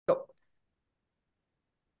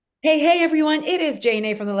Hey, everyone. It is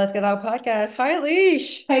Jane from the Let's Get Out podcast. Hi,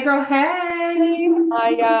 Leash. Hey girl, hey.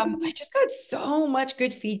 I just got so much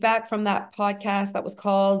good feedback from that podcast that was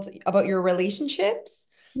called about your relationships.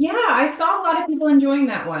 Yeah, I saw a lot of people enjoying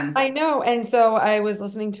that one. I know. And so I was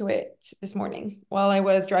listening to it this morning while I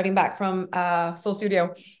was driving back from Soul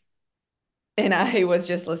Studio. And I was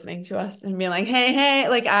just listening to us and being like, hey,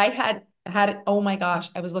 like I had it. Oh my gosh,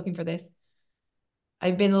 I was looking for this.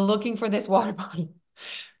 I've been looking for this water bottle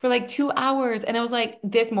for like 2 hours. And I was like,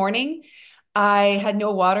 this morning, I had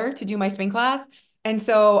no water to do my spin class. And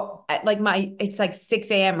so like it's like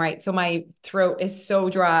 6 a.m., right? So my throat is so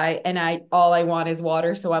dry and all I want is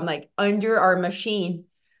water. So I'm like under our machine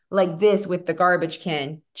like this with the garbage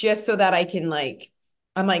can, just so that I can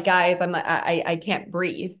I'm like, guys, I'm like, I can't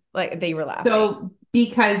breathe. Like they were laughing. So,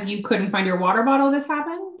 because you couldn't find your water bottle, this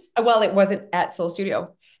happened? Well, it wasn't at Soul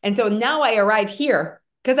Studio. And so now I arrive here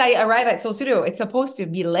because I arrive at Soul Studio. It's supposed to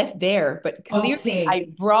be left there, but clearly Okay. I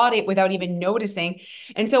brought it without even noticing.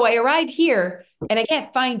 And so I arrive here and I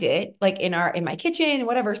can't find it like in my kitchen,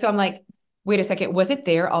 whatever. So I'm like, wait a second, was it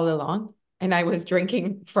there all along? And I was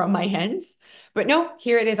drinking from my hands. But no,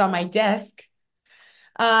 here it is on my desk.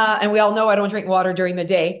 And we all know I don't drink water during the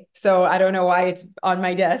day, so I don't know why it's on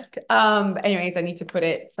my desk. Anyways, I need to put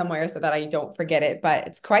it somewhere so that I don't forget it. But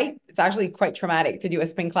it's actually quite traumatic to do a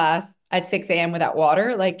spin class at 6 a.m. without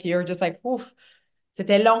water. Like you're just like, oof,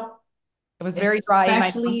 c'était long. It was very dry in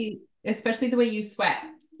my mouth. Especially the way you sweat.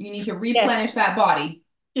 You need to Yes, replenish that body.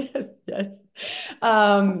 yes.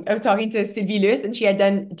 I was talking to Sylvie Luce and she had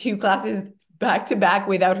done two classes back to back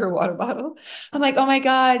without her water bottle. I'm like, oh my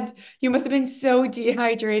God, you must have been so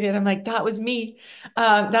dehydrated. I'm like, that was me.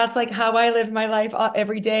 That's like how I live my life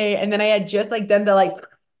every day. And then I had just like done the like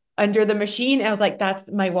under the machine. And I was like, that's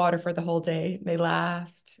my water for the whole day. They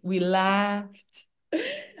laughed. We laughed.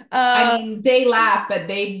 I Uh, mean, they laugh, but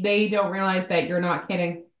they don't realize that you're not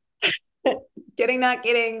kidding. kidding, not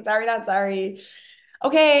kidding. Sorry, not sorry.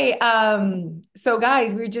 Okay, so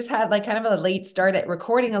guys, we just had like kind of a late start at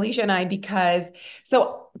recording, Alicia and I, because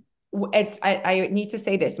so I need to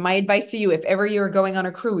say this. My advice to you, if ever you're going on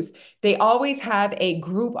a cruise, they always have a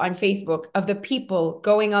group on Facebook of the people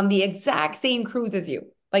going on the exact same cruise as you,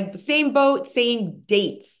 like same boat, same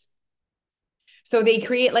dates. So they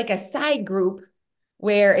create like a side group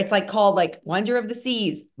where it's like called like Wonder of the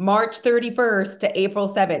Seas, March 31st to April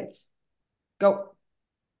 7th. Go.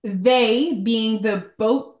 They being the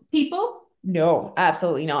boat people. No,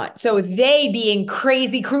 absolutely not. So they being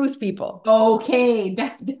crazy cruise people. Okay,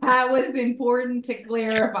 that was important to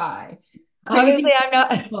clarify. Obviously, Crazy I'm not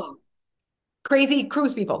people. crazy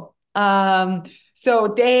cruise people. So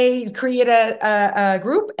they create a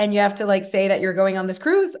group and you have to like say that you're going on this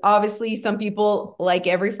cruise. Obviously, some people like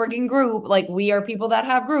every freaking group, like we are people that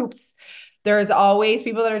have groups. There's always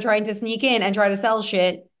people that are trying to sneak in and try to sell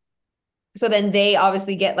shit. So then they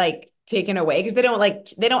obviously get like taken away because they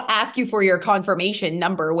don't ask you for your confirmation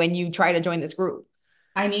number when you try to join this group.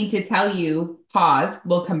 I need to tell you, pause,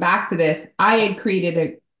 we'll come back to this. I had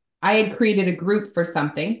created a group for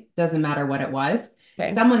something, doesn't matter what it was.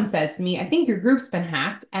 Okay. Someone says to me, I think your group's been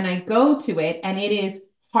hacked. And I go to it and it is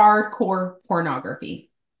hardcore pornography.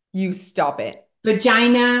 You stop it.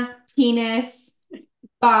 Vagina, penis,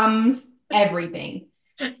 bums, everything.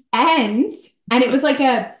 And and it was like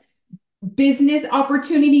a business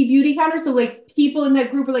opportunity beauty counter. So like people in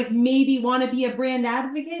that group are like maybe want to be a brand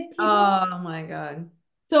advocate people. Oh my God.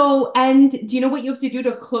 So, and do you know what you have to do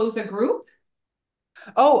to close a group?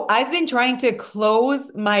 Oh, I've been trying to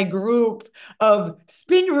close my group of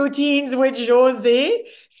spin routines with Jose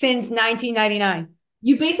since 1999.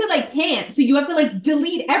 You basically like can't. So you have to like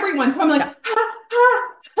delete everyone. So I'm like, Yeah. ha, ha.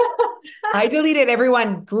 I deleted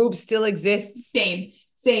everyone. Group still exists. Same,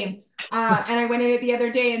 same. And I went in it the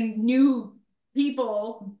other day and new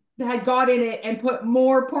people had got in it and put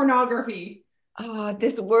more pornography. Oh,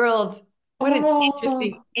 this world. What an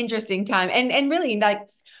Oh, interesting time. And really, like,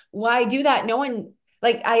 why do that? No one,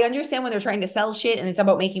 like, I understand when they're trying to sell shit and it's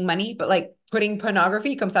about making money, but like putting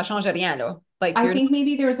pornography, comme ça change rien, là. Like I you're think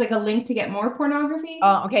maybe there was like a link to get more pornography.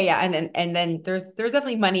 okay, yeah. And then there's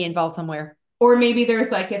definitely money involved somewhere. Or maybe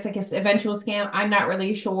there's like it's like a eventual scam. I'm not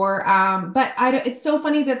really sure. But I don't, it's so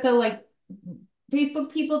funny that the like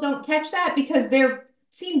Facebook people don't catch that because they're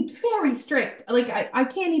seem very strict. Like I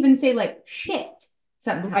can't even say like shit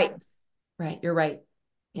Right. sometimes. Right. You're right.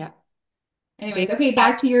 Yeah. They Anyways, didn't okay,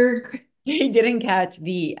 back catch to your they didn't catch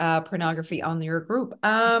the pornography on your group.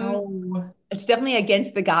 no, It's definitely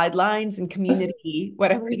against the guidelines and community,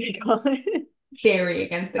 whatever they call it. very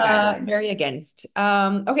against the guidelines. Very against.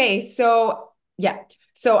 Okay, so yeah.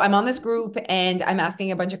 So I'm on this group and I'm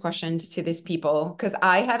asking a bunch of questions to these people because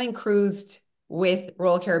I haven't cruised with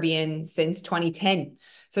Royal Caribbean since 2010.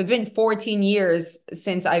 So it's been 14 years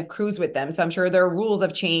since I've cruised with them. So I'm sure their rules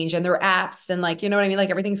have changed and their apps and like, you know what I mean?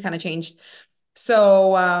 Like everything's kind of changed.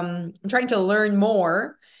 So I'm trying to learn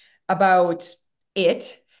more about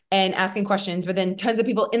it and asking questions. But then tons of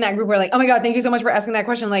people in that group were like, oh my God, thank you so much for asking that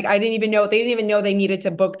question. Like I didn't even know, they didn't even know they needed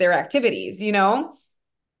to book their activities, you know?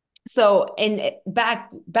 So, and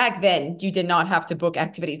back then, you did not have to book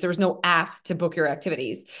activities. There was no app to book your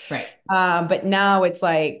activities. Right. But now it's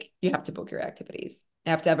like you have to book your activities.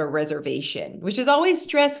 You have to have a reservation, which is always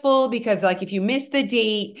stressful because like if you miss the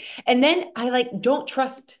date, and then I like don't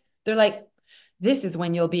trust. They're like, this is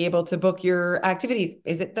when you'll be able to book your activities.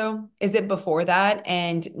 Is it though? Is it before that?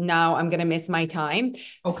 And now I'm gonna miss my time.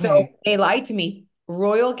 So Okay. they lied to me.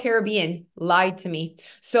 Royal Caribbean lied to me.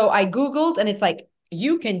 So I Googled and it's like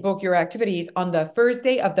you can book your activities on the first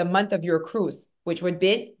day of the month of your cruise, which would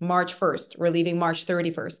be March 1st. We're leaving March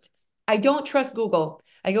 31st. I don't trust Google.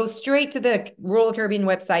 I go straight to the Royal Caribbean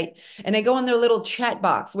website and I go in their little chat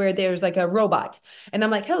box where there's like a robot. And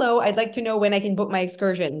I'm like, hello, I'd like to know when I can book my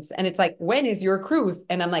excursions. And it's like, when is your cruise?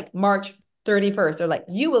 And I'm like, March 31st. They're like,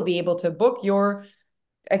 you will be able to book your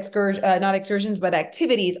excursion, not excursions, but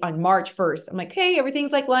activities on March 1st. I'm like, hey,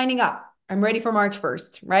 everything's like lining up. I'm ready for March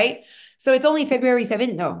 1st, right? So it's only February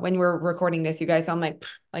 7th. No, when we're recording this, you guys. So I'm like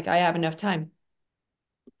I have enough time.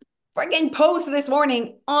 Freaking post this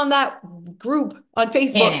morning on that group on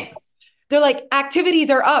Facebook. Panic. They're like,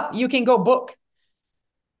 activities are up. You can go book.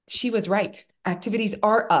 She was right. Activities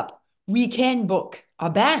are up. We can book. Ah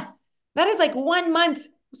ben. That is like 1 month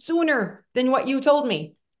sooner than what you told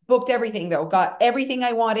me. Booked everything though. Got everything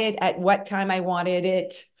I wanted at what time I wanted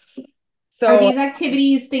it. Are So these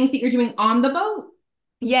activities things that you're doing on the boat?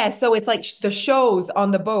 yeah, so it's like the shows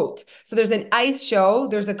on the boat. So there's an ice show,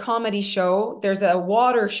 there's a comedy show, there's a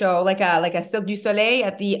water show, like a Cirque du Soleil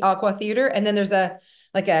at the Aqua Theater, and then there's a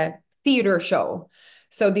theater show.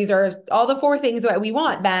 So these are all the four things that we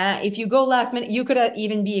want. But if you go last minute, you could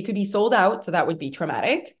even be it could be sold out, so that would be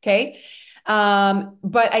traumatic. Okay.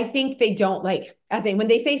 But I think they don't like as in when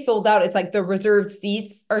they say sold out, it's like the reserved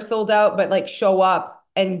seats are sold out, but like show up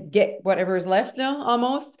and get whatever is left now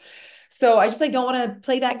almost. So I just like don't want to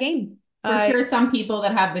play that game. For I sure, some people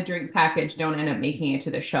that have the drink package don't end up making it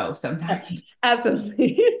to the show sometimes.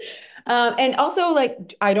 absolutely. And also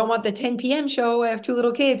like I don't want the 10 p.m. show. I have two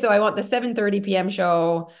little kids, so I want the 7:30 p.m.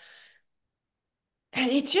 show.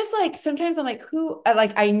 And it's just like sometimes I'm like, who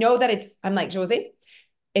like I know that I'm like, Jose,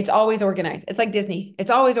 it's always organized. It's like Disney.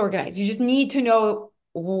 It's always organized. You just need to know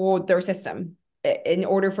their system in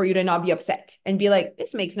order for you to not be upset and be like,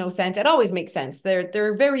 this makes no sense. It always makes sense.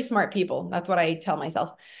 They're very smart people. That's what I tell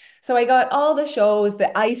myself. So I got all the shows,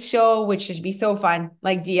 the ice show, which should be so fun.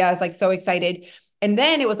 Like Dia is like so excited. And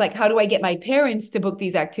then it was like, how do I get my parents to book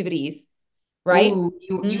these activities? Right. Ooh,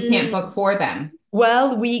 you can't Mm. book for them.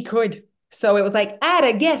 Well, we could. So it was like, add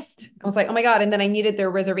a guest. I was like, oh my God. And then I needed their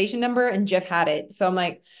reservation number and Jeff had it. So I'm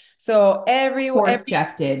like, so Of course,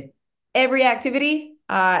 Jeff did. every activity,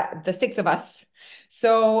 the six of us.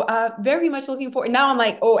 So very much looking forward. Now I'm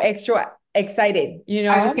like, oh, extra excited, you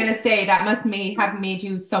I was know? gonna say that must may have made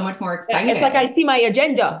you so much more It's like I excited. see my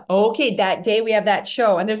agenda. Okay, that day we have that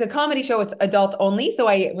show. And there's a comedy show, it's adult only. So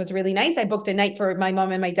it was really nice. I booked a night for my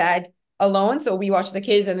mom and my dad alone. So we watch the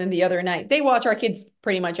kids, and then the other night they watch our kids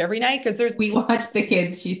pretty much every night because there's We watch the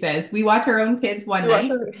kids, she says. We watch our own kids one we watch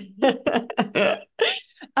night.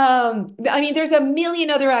 I mean, there's a million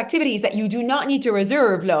other activities that you do not need to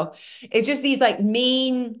reserve, lo. It's just these like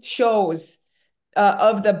main shows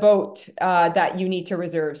of the boat that you need to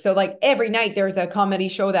reserve. So like every night there's a comedy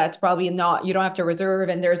show that's probably not, you don't have to reserve,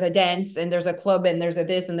 and there's a dance and there's a club and there's a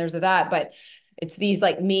this and there's a that, but it's these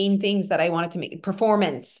like main things that I wanted to make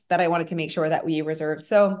performance that I wanted to make sure that we reserved.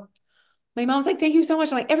 So my mom's like, thank you so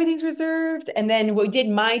much. I'm like, everything's reserved. And then we did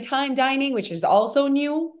my time dining, which is also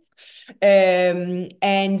new. And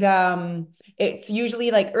it's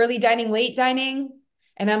usually like early dining, late dining.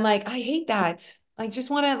 And I'm like, I hate that. I just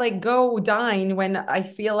want to like go dine when I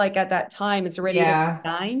feel like at that time it's ready to Yeah.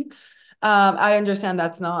 dine. I understand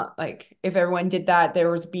that's not like if everyone did that, there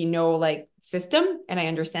would be no like system, and I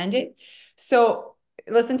understand it. So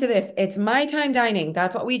listen to this. It's my time dining.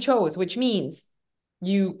 That's what we chose, which means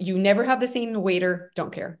you never have the same waiter,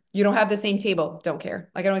 don't care. You don't have the same table, don't care.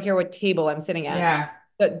 Like I don't care what table I'm sitting at. Yeah.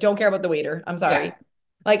 But don't care about the waiter. I'm Yeah. sorry.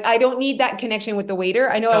 Like I don't need that connection with the waiter.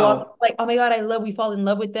 I know a lot of No. people like, oh my God, we fall in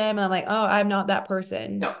love with them. And I'm like, oh, I'm not that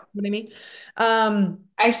person. No. You know what I mean? Um,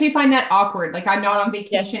 I actually find that awkward. Like I'm not on yes.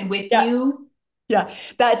 vacation with Yeah. you Yeah,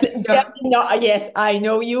 that's Yep. definitely not. Yes, I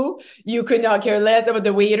know you. You could not care less about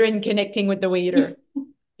the waiter and connecting with the waiter.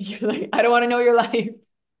 You're like, I don't want to know your life.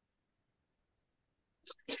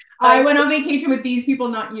 I went on vacation with these people,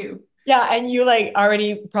 not you. Yeah, and you like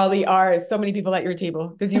already probably are so many people at your table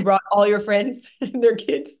because you brought all your friends and their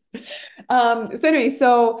kids. So anyway,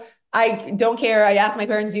 so I don't care. I asked my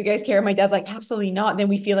parents, do you guys care? My dad's like, absolutely not. Then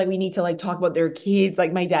we feel like we need to like talk about their kids.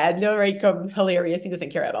 Like my dad, no, right? Come hilarious. He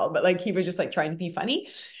doesn't care at all, but like he was just like trying to be funny.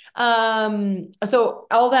 So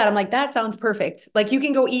all that, I'm like, that sounds perfect. Like you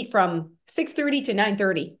can go eat from 6:30 to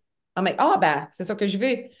 9:30. I'm like, oh, bah, c'est ça que je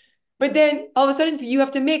veux. But then all of a sudden you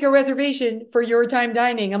have to make a reservation for your time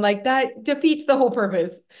dining. I'm like, that defeats the whole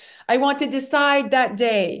purpose. I want to decide that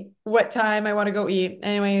day what time I want to go eat.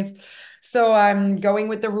 Anyways, so I'm going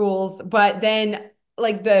with the rules. But then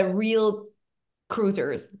like the real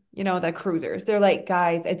cruisers, the cruisers, they're like,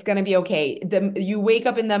 guys, it's gonna be okay. You wake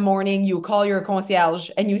up in the morning, you call your concierge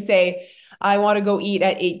and you say, I want to go eat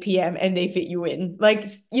at 8 p.m. and they fit you in. Like,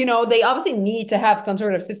 they obviously need to have some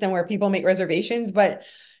sort of system where people make reservations, but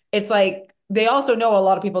it's like they also know a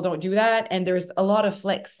lot of people don't do that, and there's a lot of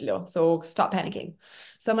flex, so stop panicking.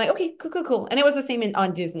 So I'm like, okay, cool, cool, cool. And it was the same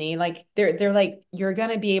on Disney. Like they're like, you're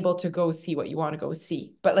gonna be able to go see what you want to go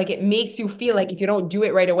see, but like it makes you feel like if you don't do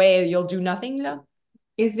it right away, you'll do nothing.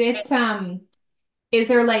 Is it is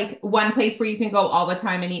there like one place where you can go all the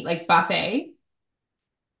time and eat like buffet?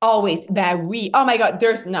 Always that we. Oh my God,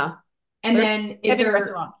 there's no. And There's then is seven there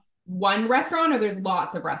restaurants. one restaurant or there's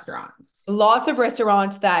lots of restaurants? Lots of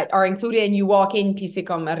restaurants that are included and you walk in, puis c'est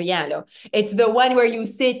comme rien, là. It's the one where you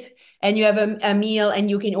sit and you have a meal and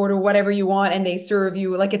you can order whatever you want and they serve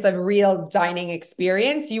you like it's a real dining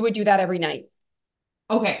experience. You would do that every night.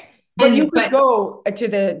 Okay. But you And could go to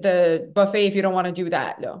the buffet if you don't want to do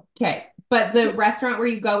that, though. okay. But the restaurant where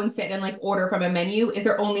you go and sit and like order from a menu, is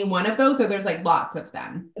there only one of those or there's like lots of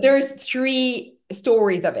them? There's three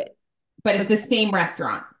stories of it. But So it's the same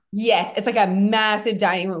restaurant. yes, it's like a massive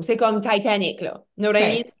dining room. C'est comme Titanic, là. Know what I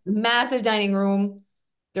mean? Okay. Massive dining room.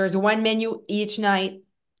 There's one menu each night,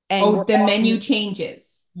 and Oh, we're the all menu eating.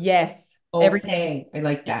 changes. Yes, every day. Okay. I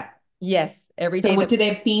like that. Yes, every So day. what do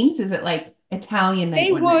they have themes? Is it like Italian night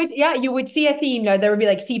They one night? would, yeah, you would see a theme. Now, there would be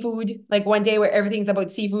like seafood, like one day where everything's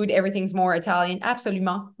about seafood, everything's more Italian.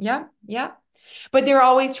 Absolument. Yeah, yeah. But they're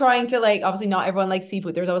always trying to like, obviously not everyone likes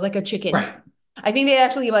seafood. There's always like a chicken. Right. I think they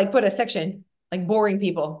actually like put a section, like boring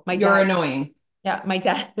people. My You're dad, annoying. yeah, my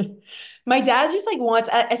dad. My dad just like wants,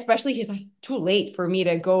 especially he's like, too late for me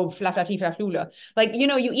to go fla fla fla fla flula. Like, you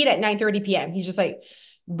eat at 9:30 p.m. He's just like,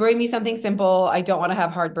 bring me something simple. I don't want to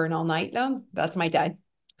have heartburn all night. No, that's my dad.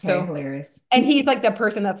 Okay, So, hilarious. and he's like the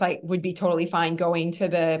person that's like, would be totally fine going to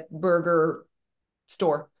the burger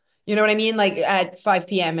store. You know what I mean? Like at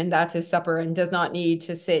 5 p.m. and that's his supper and does not need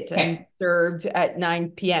to sit and Okay. served at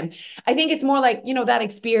 9 p.m. I think it's more like, that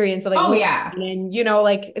experience of like Oh waiting yeah. and,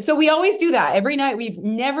 like, so we always do that every night. We've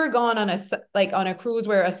never gone on on a cruise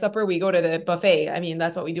where a supper, we go to the buffet. I mean,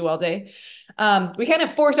 that's what we do all day. We kind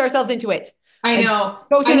of force ourselves into it I and know.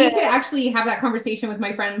 go to I need to the, actually have that conversation with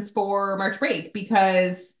my friends for March break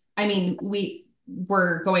because I mean,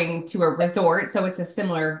 we're going to a resort, so it's a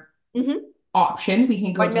similar Mhm. option. We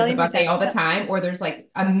can go One to the million buffet percent. all the Yeah. time, or there's like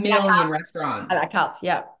a À la million carte. À la restaurants. carte.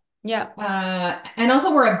 Yeah. Yeah. And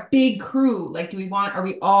also we're a big crew. Like, are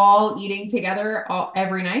we all eating together all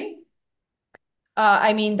every night?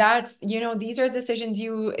 I mean, that's, these are decisions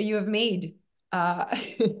you have made.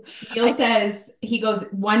 Neil I think, says he goes,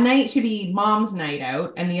 one night should be mom's night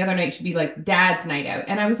out, and the other night should be like dad's night out.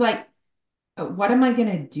 And I was like, what am I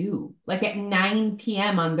gonna do? Like at 9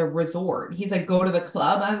 p.m. on the resort. He's like, go to the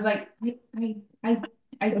club. I was like,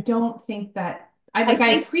 I don't think that I I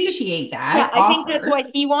think, appreciate yeah, that I think that's offer. what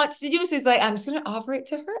he wants to do. So he's like, I'm just gonna offer it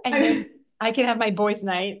to her, and then I can have my boys'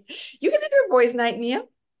 night. You can have your boys' night, Mia.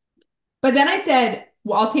 But then I said,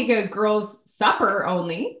 well, I'll take a girls' supper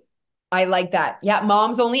only. I like that. Yeah,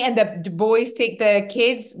 moms only, and the boys take the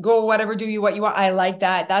kids. Go whatever, do you what you want. I like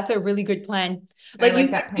that. That's a really good plan. I Like you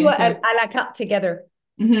like that guys do plan a too. à la carte together.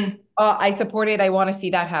 Hmm. I support it. I want to see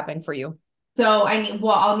that happen for you. So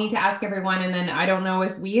I'll need to ask everyone, and then I don't know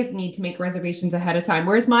if need to make reservations ahead of time.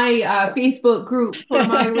 Where's my Facebook group for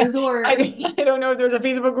my resort? I don't know if there's a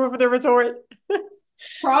Facebook group for the resort.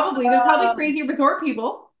 Probably. There's probably Um, crazy resort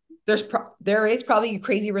people. there is probably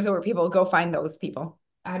crazy resort people. Go find those people.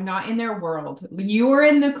 I'm not in their world. You are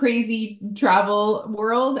in the crazy travel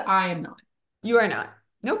world. I am not. You are not.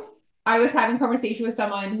 Nope. I was having conversation with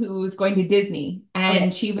someone who's going to Disney, and Okay.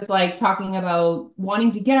 she was like talking about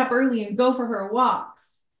wanting to get up early and go for her walks.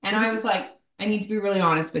 And I Mhm. was like, I need to be really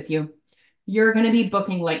honest with you. You're going to be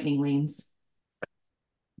booking lightning lanes.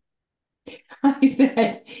 I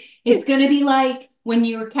said, it's going to be like when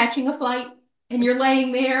you're catching a flight and you're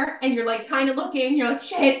laying there and you're like kind of looking, you're like,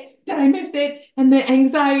 shit, did I miss it? And the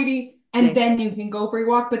anxiety. And Yeah. then you can go for your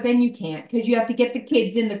walk, but then you can't because you have to get the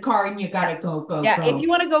kids in the car and you got Yeah. to go, go, Yeah, if you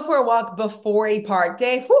go. want to go for a walk before a park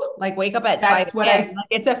day, whew, like wake up at That's 5 what a.m. Like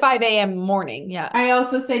it's a 5 a.m. morning. Yeah. I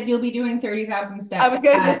also said you'll be doing 30,000 I was steps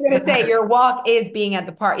gonna just at the gonna say park. your walk is being at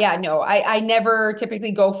the park. Yeah, no, I never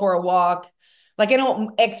typically go for a walk. Like I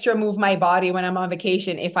don't extra move my body when I'm on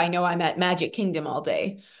vacation if I know I'm at Magic Kingdom all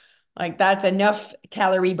day. Like that's enough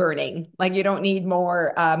calorie burning. Like you don't need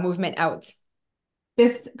more movement out.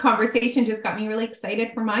 This conversation just got me really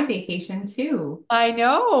excited for my vacation too. I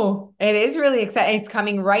know. It is really exciting. It's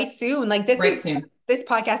coming right soon. Like Right soon. this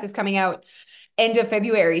podcast is coming out end of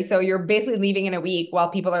February. So you're basically leaving in a week while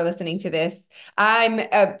people are listening to this. I'm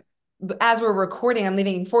as we're recording, I'm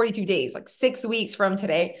leaving in 42 days, like 6 weeks from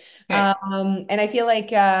today. Okay. And I feel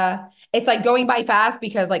like it's like going by fast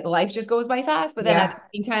because like life just goes by fast. But then at Yeah.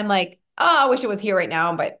 the same time, like, oh, I wish it was here right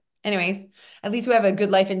now. But anyways, at least we have a good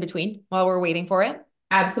life in between while we're waiting for it.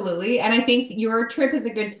 Absolutely. And I think your trip is a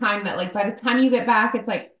good time that like by the time you get back, it's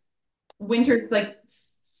like winter's like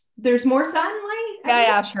there's more sunlight, I Yeah, think.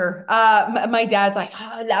 yeah, sure. My dad's like,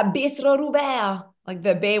 ah, la bistro Rouvert. Like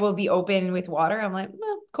the bay will be open with water. I'm like,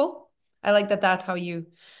 well, cool. I like that. That's how you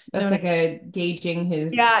know That's what I like a gauging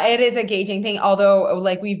his Yeah, it is a gauging thing. Although,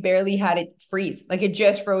 like, we've barely had it freeze. Like, it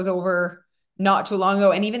just froze over not too long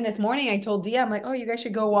ago. And even this morning, I told Dia, I'm like, oh, you guys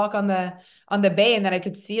should go walk on the bay, and then I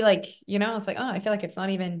could see, like, it's like, oh, I feel like it's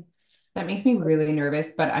not even that makes me really nervous,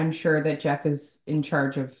 but I'm sure that Jeff is in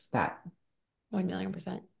charge of that.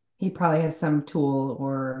 1,000,000%. He probably has some tool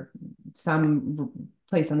or some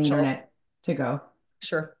place on the Sure, internet to go.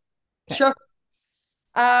 sure, Okay. sure.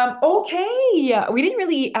 Okay. We didn't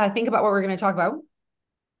really think about what we're going to talk about.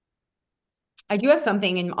 I do have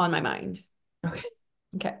something on my mind. Okay.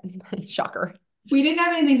 Okay. Shocker. We didn't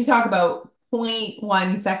have anything to talk about.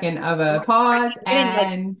 0.1 second of a pause We didn't like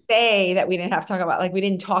and say that we didn't have to talk about, like, we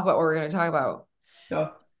didn't talk about what we're going to talk about.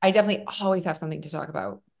 go. I definitely always have something to talk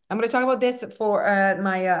about. I'm going to talk about this for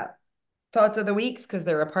my thoughts of the weeks because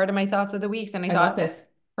they're a part of my thoughts of the weeks. And I I love thought, this.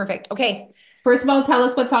 perfect. Okay. First of all, tell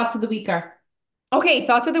us what thoughts of the week are. Okay.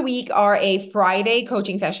 Thoughts of the week are a Friday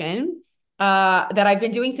coaching session that I've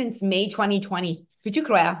been doing since May 2020. Peux-tu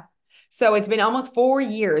croire? So it's been almost 4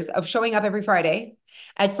 years of showing up every Friday.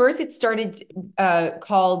 At first, it started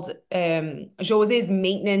called Jose's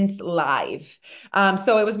Maintenance Live.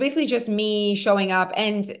 So it was basically just me showing up,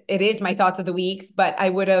 and it is my thoughts of the weeks, but I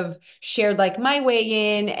would have shared like my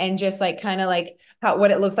weigh in and just like kind of like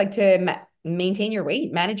what it looks like to maintain your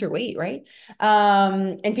weight, manage your weight, right?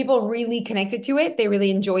 And people really connected to it. They really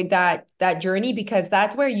enjoyed that journey because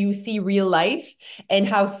that's where you see real life and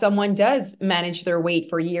how someone does manage their weight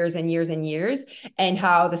for years and years and years, and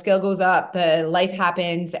how the scale goes up, the life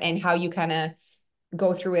happens, and how you kind of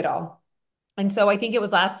go through it all. And so I think it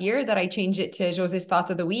was last year that I changed it to Jose's Thoughts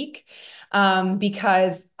of the Week,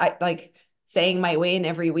 because I like saying my weigh in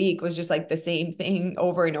every week was just like the same thing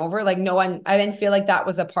over and over. Like no one, I didn't feel like that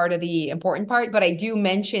was a part of the important part, but I do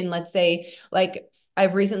mention, let's say, like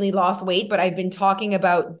I've recently lost weight, but I've been talking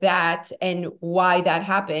about that and why that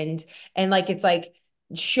happened. And like, it's like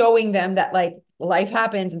showing them that like life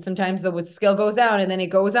happens and sometimes the scale goes down and then it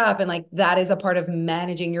goes up. And like, that is a part of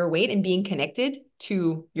managing your weight and being connected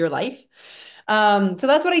to your life. So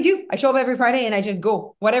that's what I do. I show up every Friday and I just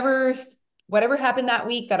go whatever happened that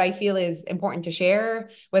week that I feel is important to share,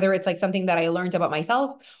 whether it's like something that I learned about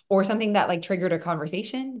myself or something that like triggered a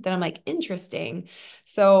conversation that I'm like, interesting.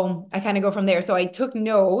 So I kind of go from there. So I took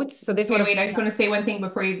notes. So this would Wait, have wait. I just want to say one thing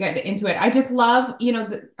before you get into it. I just love,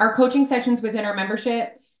 our coaching sessions within our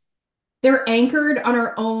membership, they're anchored on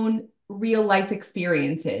our own real life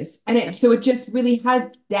experiences. And so it just really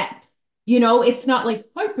has depth. It's not like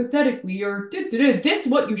hypothetically or this is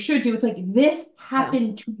what you should do. It's like this yeah.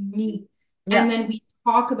 happened to me. And Yeah. then we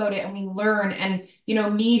talk about it and we learn. And,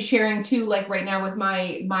 me sharing too, like right now with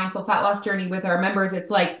my mindful fat loss journey with our members, it's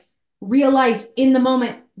like real life in the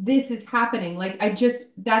moment, this is happening. Like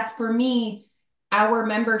that's for me our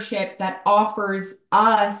membership that offers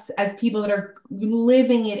us as people that are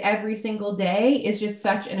living it every single day is just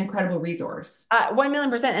such an incredible resource.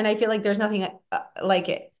 1,000,000%. And I feel like there's nothing like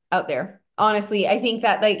it out there. Honestly, I think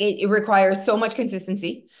that like it requires so much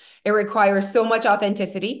consistency. It requires so much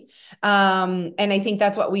authenticity. And I think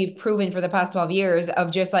that's what we've proven for the past 12 years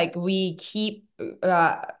of just like we keep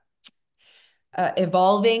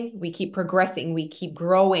evolving, we keep progressing, we keep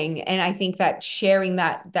growing. And I think that sharing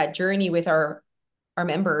that journey with our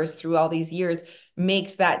members through all these years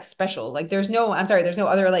makes that special. Like there's no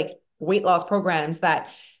other like weight loss programs that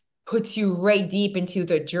puts you right deep into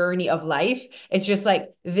the journey of life. It's just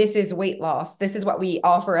like, this is weight loss. This is what we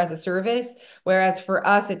offer as a service. Whereas for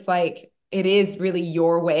us, it's like, it is really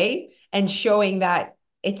your way, and showing that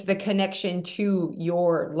it's the connection to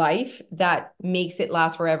your life that makes it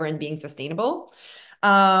last forever and being sustainable.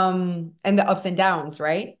 And the ups and downs,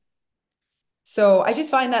 right? So I just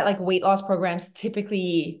find that like weight loss programs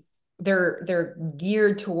typically they're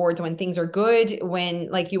geared towards when things are good, when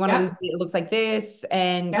like you want to lose Yep. weight, it looks like this,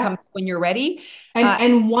 and come Yep. when you're ready. And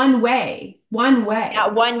Uh, one yeah, way.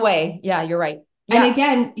 one way. Yeah, you're right. And Yeah.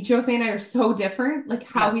 again, Josie and I are so different. Like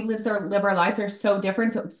how Yeah. we live our lives are so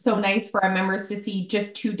different. So it's so nice for our members to see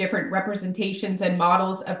just two different representations and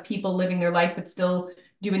models of people living their life but still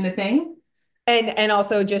doing the thing. And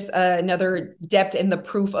also just another depth in the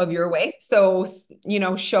proof of your way. So,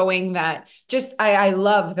 showing that just I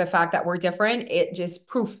love the fact that we're different. It just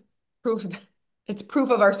proof it's proof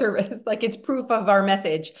of our service. Like it's proof of our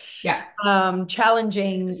message. Yeah.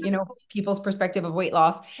 Challenging, people's perspective of weight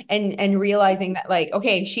loss, and realizing that like,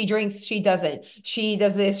 okay, she drinks, she doesn't, she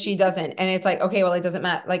does this, she doesn't. And it's like, okay, well, it doesn't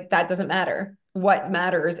matter. Like that doesn't matter. What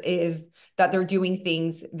matters is that they're doing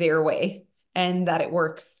things their way and that it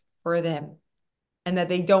works for them and that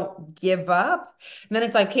they don't give up. And then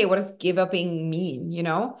it's like, okay, what does give upping mean?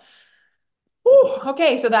 Whew,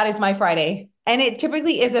 okay, so that is my Friday. And it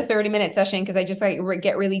typically is a 30-minute session because I just like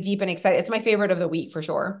get really deep and excited. It's my favorite of the week for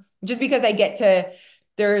sure. Just because I get to,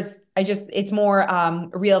 it's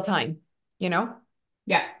more real time, you know,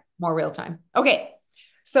 Yeah. more real time. Okay.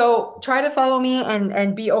 So try to follow me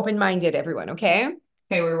and be open-minded, everyone, okay?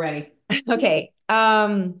 Okay, we're ready. Okay.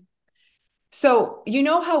 So you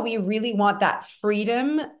know how we really want that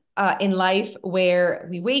freedom in life where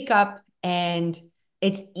we wake up and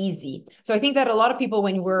it's easy. So I think that a lot of people,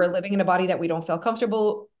 when we're living in a body that we don't feel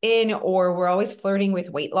comfortable in, or we're always flirting with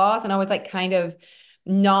weight loss and always like kind of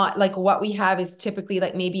not like what we have is typically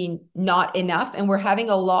like maybe not enough. And we're having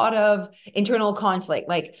a lot of internal conflict.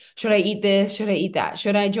 Like, should I eat this? Should I eat that?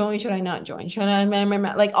 Should I join? Should I not join? Should I,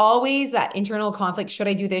 like always that internal conflict. Should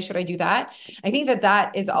I do this? Should I do that? I think that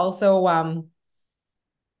that is also,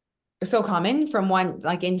 so common from one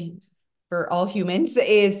like in for all humans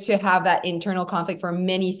is to have that internal conflict for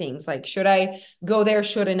many things, like should I go there,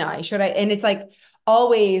 shouldn't I, should I, and it's like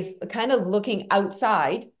always kind of looking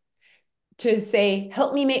outside to say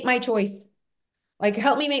help me make my choice, like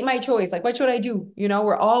help me make my choice, like what should I do,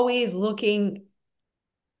 we're always looking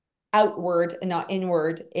outward and not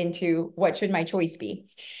inward into what should my choice be.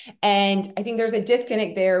 And I think there's a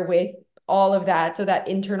disconnect there with all of that, so that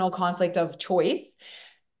internal conflict of choice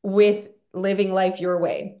with living life your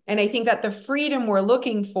way. And I think that the freedom we're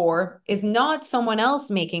looking for is not someone else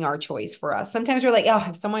making our choice for us. Sometimes we're like, oh,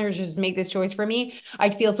 if someone were to just make this choice for me,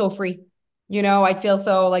 I'd feel so free. I'd feel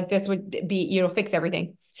so like this would be, fix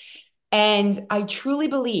everything. And I truly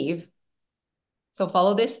believe, so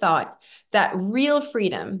follow this thought, that real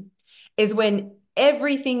freedom is when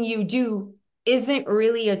everything you do isn't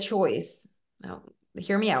really a choice. Now,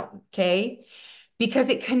 hear me out, okay? Because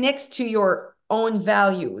it connects to your own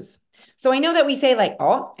values. So I know that we say like,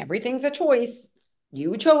 oh, everything's a choice.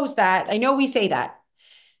 You chose that. I know we say that.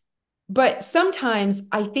 But sometimes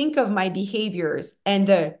I think of my behaviors and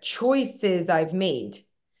the choices I've made,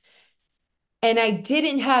 and I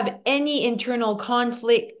didn't have any internal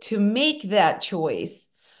conflict to make that choice.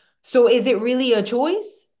 So is it really a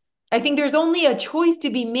choice? I think there's only a choice to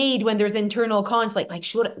be made when there's internal conflict. Like,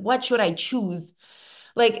 what should I choose?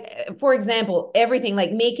 Like, for example, everything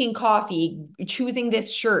like making coffee, choosing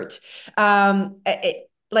this shirt,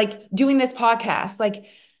 like doing this podcast. Like,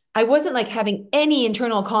 I wasn't like having any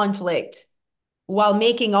internal conflict while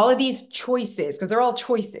making all of these choices, because they're all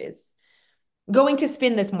choices. Going to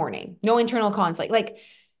spin this morning, no internal conflict. Like,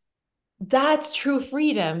 that's true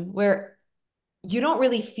freedom where you don't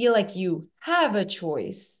really feel like you have a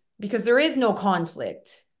choice because there is no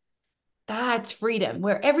conflict. That's freedom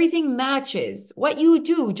where everything matches. What you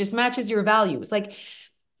do just matches your values. Like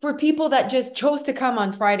for people that just chose to come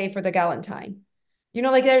on Friday for the Galentine,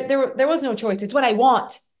 like there was no choice. It's what I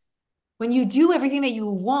want. When you do everything that you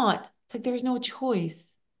want, it's like there's no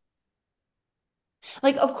choice.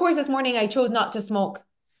 Like, of course, this morning I chose not to smoke,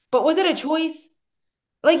 but was it a choice?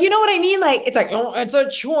 Like, you know what I mean? Like, it's like, oh, it's a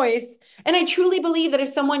choice. And I truly believe that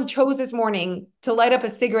if someone chose this morning to light up a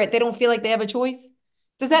cigarette, they don't feel like they have a choice.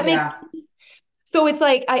 Does that make Yeah. sense? So it's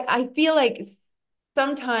like I feel like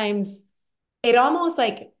sometimes it almost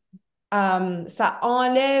like ça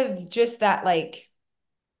enlève just that, like,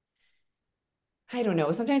 I don't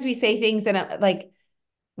know. Sometimes we say things that like,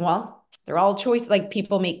 well, they're all choices. Like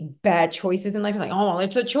people make bad choices in life. Like, oh, well,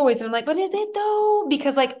 it's a choice. And I'm like, but is it though?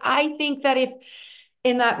 Because like I think that if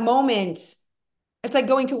in that moment, it's like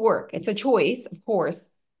going to work. It's a choice, of course.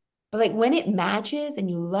 But like when it matches and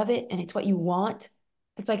you love it and it's what you want,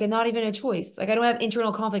 it's like not even a choice. Like I don't have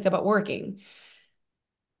internal conflict about working.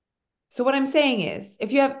 So what I'm saying is,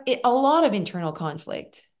 if you have a lot of internal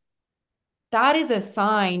conflict, that is a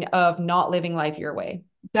sign of not living life your way.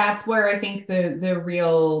 That's where I think the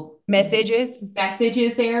real Messages. message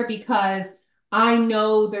is there, because I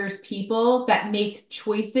know there's people that make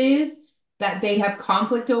choices that they have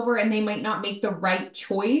conflict over, and they might not make the right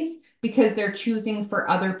choice because they're choosing for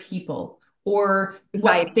other people or what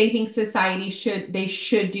Society. they think society should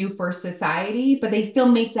do for society, but they still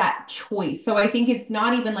make that choice. So I think it's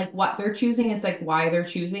not even like what they're choosing, it's like why they're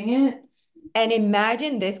choosing it. And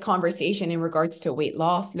imagine this conversation in regards to weight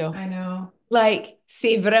loss, I lo. know. Like,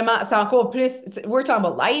 c'est encore plus, we're talking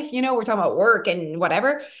about life, we're talking about work and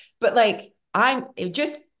whatever. But like,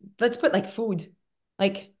 let's put like food.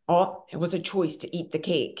 Like, oh, it was a choice to eat the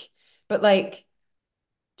cake. But like,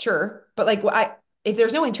 sure. But like, if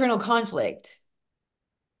there's no internal conflict,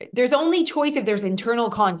 there's only choice if there's internal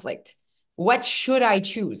conflict. What should I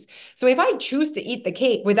choose? So if I choose to eat the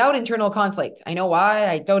cake without internal conflict, I know why.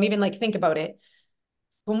 I don't even like think about it.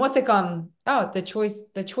 Pour moi, c'est comme, oh, the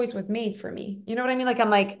choice was made for me. You know what I mean? Like, I'm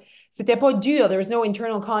like, c'était pas dur. There was no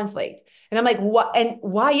internal conflict. And I'm like, what? And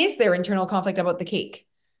why is there internal conflict about the cake?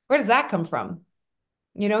 Where does that come from?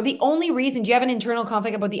 The only reason, do you have an internal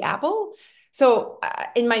conflict about the apple? So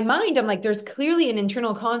in my mind, I'm like, there's clearly an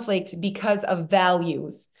internal conflict because of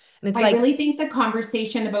values. And it's I like, really think the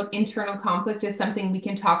conversation about internal conflict is something we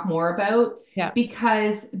can talk more about, yeah,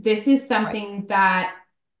 because this is right. something that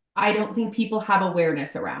I don't think people have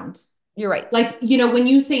awareness around. You're right. Like, when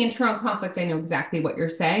you say internal conflict, I know exactly what you're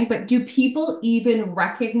saying, but do people even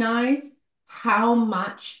recognize how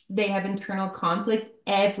much they have internal conflict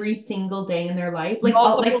every single day in their life?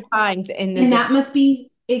 Multiple times in the And day. that must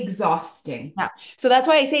be exhausting. Yeah. So that's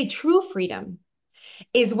why I say true freedom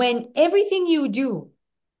is when everything you do,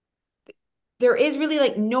 there is really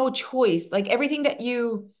like no choice. Like everything that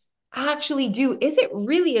you actually do, is it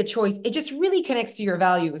really a choice? It just really connects to your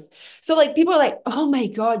values. So like people are like, oh my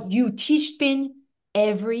God, you teach spin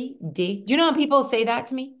every day. Do you know how people say that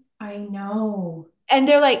to me? I know. And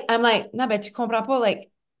they're like, I'm like, non, ben tu comprends pas.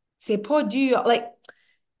 Like, c'est pas dur. Like,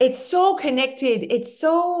 it's so connected. It's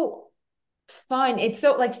so fun. It's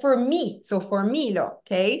so like for me. So for me, lo,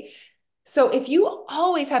 okay. So if you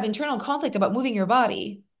always have internal conflict about moving your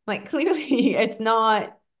body, like clearly it's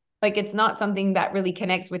not something that really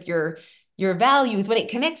connects with your values. When it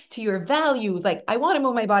connects to your values, like I want to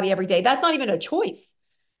move my body every day. That's not even a choice.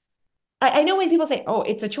 I know when people say, "Oh,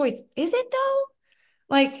 it's a choice," is it though?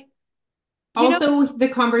 Like, you know, Also, the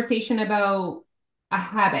conversation about a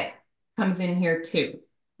habit comes in here too,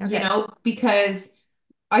 okay. because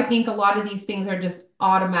I think a lot of these things are just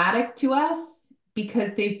automatic to us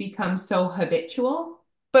because they've become so habitual,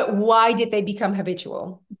 But why did they become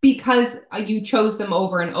habitual? because you chose them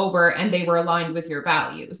over and over and they were aligned with your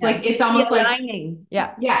values. Yeah. Like, Do you it's see almost like, aligning?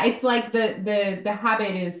 Yeah. yeah, it's like the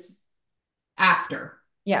habit is after.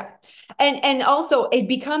 Yeah. And also it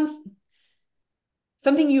becomes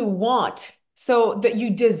something you want so that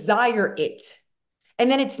you desire it. And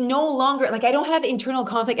then it's no longer like I don't have internal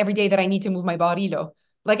conflict every day that I need to move my body low.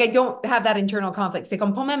 Like I don't have that internal conflict. C'est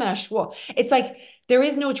comme pas même un choix. It's like there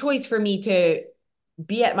is no choice for me to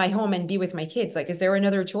be at my home and be with my kids. Like, is there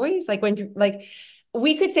another choice? Like when like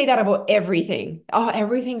we could say that about everything. Oh,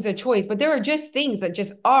 everything's a choice, but there are just things that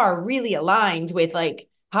just are really aligned with like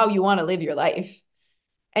how you want to live your life.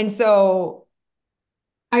 And so,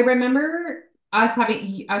 I remember us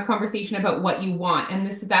having a conversation about what you want, and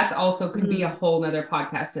that's also could be a mm, whole nother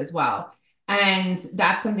podcast as well. And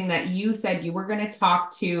that's something that you said you were going to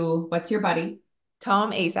talk to, what's your buddy?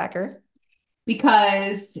 Tom Asacker.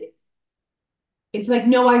 Because it's like,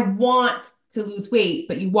 no, I want to lose weight,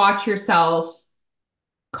 but you watch yourself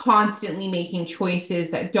constantly making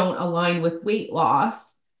choices that don't align with weight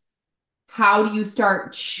loss. How do you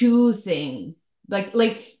start choosing?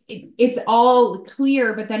 It's all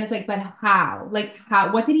clear, but then it's like, but how? Like,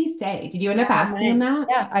 how? What did he say? Did you end up Yeah, asking him that?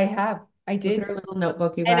 yeah, I have. I Look at did. our little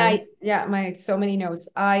notebook, you And guys. my so many notes.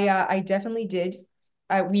 I definitely did.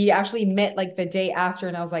 We actually met like the day after,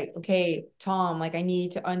 and I was like, okay, Tom, like I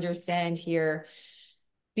need to understand here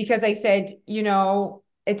because I said,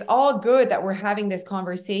 it's all good that we're having this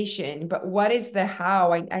conversation, but what is the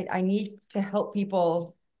how? I need to help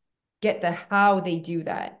people get the how they do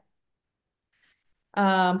that.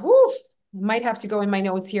 Whew, might have to go in my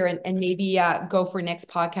notes here and maybe go for next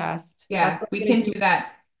podcast. That's Yeah, what we I'm gonna can do. do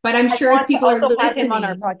that. But I'm I sure as want to people are also have him on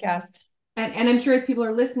our listening, podcast. and I'm sure as people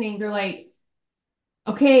are listening, they're like,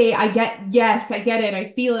 okay, yes, I get it.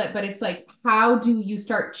 I feel it. But it's like, how do you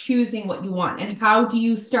start choosing what you want? And how do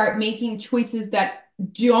you start making choices that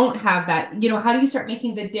don't have that? How do you start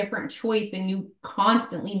making the different choice and you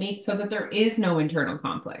constantly make so that there is no internal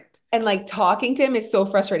conflict? And like talking to him is so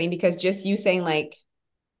frustrating because just you saying like,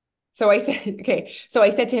 so I said, okay, so I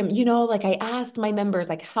said to him, like I asked my members,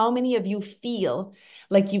 like, how many of you feel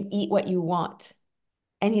like you eat what you want?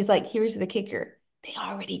 And he's like, here's the kicker. They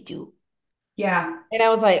already do. Yeah. And I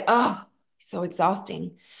was like, oh, so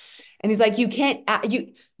exhausting. And he's like, you can't,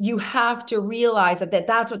 you have to realize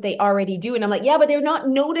that's what they already do. And I'm like, yeah, but they're not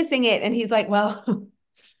noticing it. And he's like, well,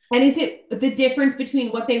 And is it the difference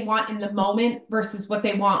between what they want in the moment versus what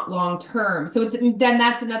they want long term? So then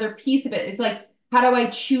that's another piece of it. It's like, how do I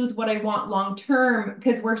choose what I want long term?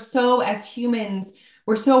 Because as humans,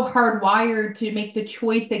 we're so hardwired to make the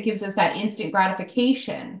choice that gives us that instant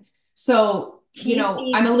gratification. So, he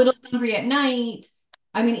I'm a seems, little hungry at night.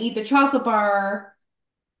 I'm going to eat the chocolate bar,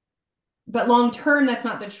 but long term, that's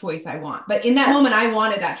not the choice I want. But in that moment, I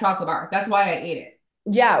wanted that chocolate bar. That's why I ate it.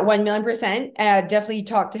 yeah, 1,000,000%. Definitely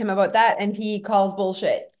talk to him about that. And he calls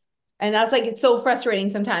bullshit. And that's like, it's so frustrating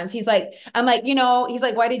sometimes. He's like, I'm like, he's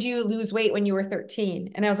like, why did you lose weight when you were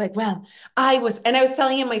 13? And I was like, well, and I was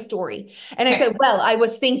telling him my story. And I said, Okay. well, I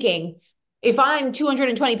was thinking, if I'm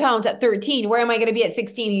 220 pounds at 13, where am I going to be at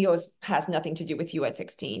 16? He goes, has nothing to do with you at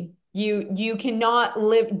 16. You cannot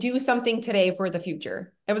do something today for the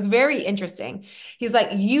future. It was very interesting. He's like,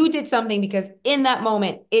 you did something because in that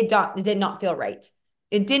moment, it did not feel right.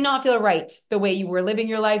 It did not feel right the way you were living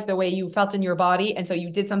your life, the way you felt in your body. And so you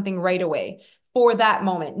did something right away for that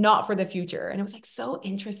moment, not for the future. And it was like so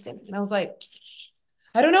interesting. And I was like,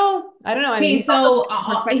 I don't know. I don't know. I mean, Okay, he's also so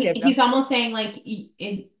perspective he's though. almost saying like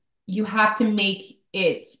you have to make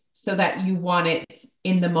it so that you want it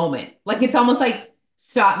in the moment. Like it's almost like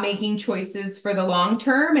stop making choices for the long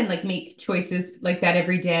term and like make choices like that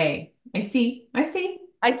every day. I see. I see.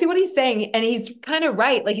 I see what he's saying. And he's kind of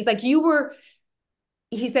right. Like, he's like,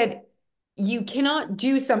 he said, you cannot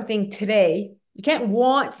do something today. You can't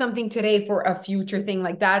want something today for a future thing.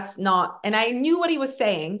 Like that's not, and I knew what he was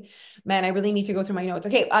saying. Man, I really need to go through my notes.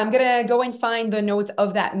 Okay, I'm gonna go and find the notes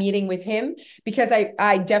of that meeting with him because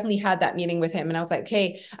I definitely had that meeting with him and I was like,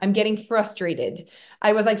 okay, I'm getting frustrated.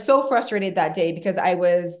 I was like so frustrated that day because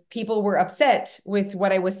people were upset with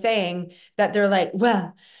what I was saying that they're like,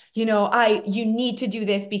 well, you need to do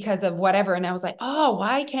this because of whatever. And I was like, oh,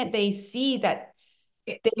 why can't they see that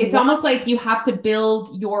they It's want. almost like you have to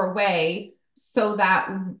build your way so that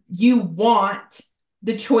you want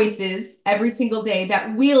the choices every single day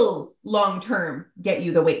that will long term get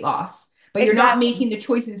you the weight loss. But you're not Exactly. making the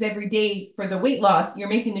choices every day for the weight loss. You're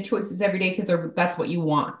making the choices every day because that's what you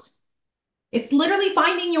want. It's literally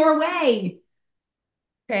finding your way.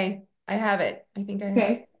 Okay, I have it. I think I have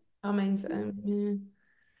Okay. comments.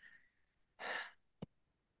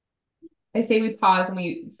 I say we pause and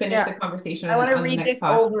we finish Yeah, the conversation I want to on the read next this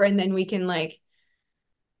pod. over and then we can like,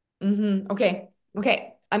 okay,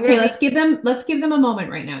 okay. I'm Okay, gonna read. let's give them a moment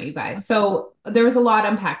right now, you guys. So there was a lot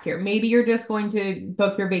unpacked here. Maybe you're just going to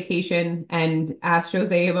book your vacation and ask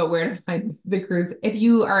Jose about where to find the cruise. If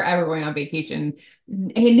you are ever going on vacation,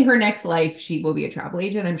 in her next life, she will be a travel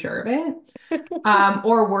agent, I'm sure of it.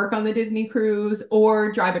 Or work on the Disney cruise,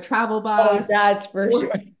 or drive a travel Oh, bus, that's for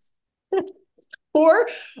sure. or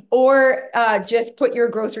Or, just put your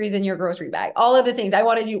groceries in your grocery bag. All of the things. I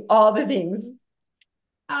want to do all the things.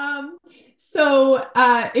 Um,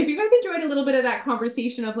 if you guys enjoyed a little bit of that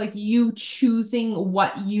conversation of like you choosing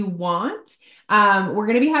what you want, we're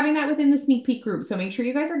going to be having that within the sneak peek group. So make sure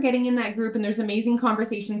you guys are getting in that group, and there's amazing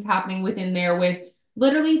conversations happening within there with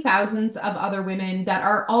literally thousands of other women that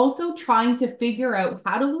are also trying to figure out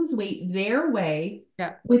how to lose weight their way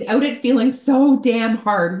Yeah. without it feeling so damn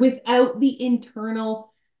hard, without the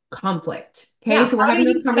internal conflict. Okay. Yeah. So we're How do having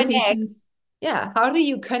those you connect? conversations. Yeah. How do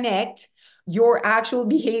you connect your actual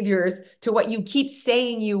behaviors to what you keep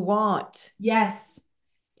saying you want? Yes.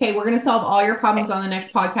 Okay, we're gonna solve all your problems on the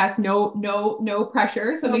next podcast. No, no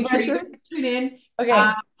pressure. So No make sure you pressure. guys tune in. Okay.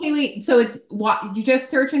 Okay, wait. So it's what you just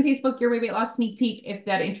search on Facebook Your Weight Loss Sneak Peek if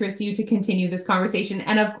that interests you to continue this conversation.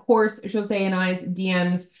 And of course, Jose and I's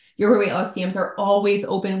DMs, Your Weight Loss DMs are always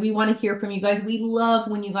open. We want to hear from you guys. We love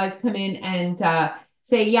when you guys come in and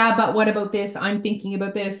say, yeah, but what about this? I'm thinking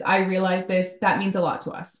about this. I realize this. That means a lot to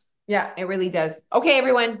us. Yeah, it really does. Okay,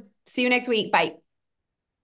 everyone. See you next week. Bye.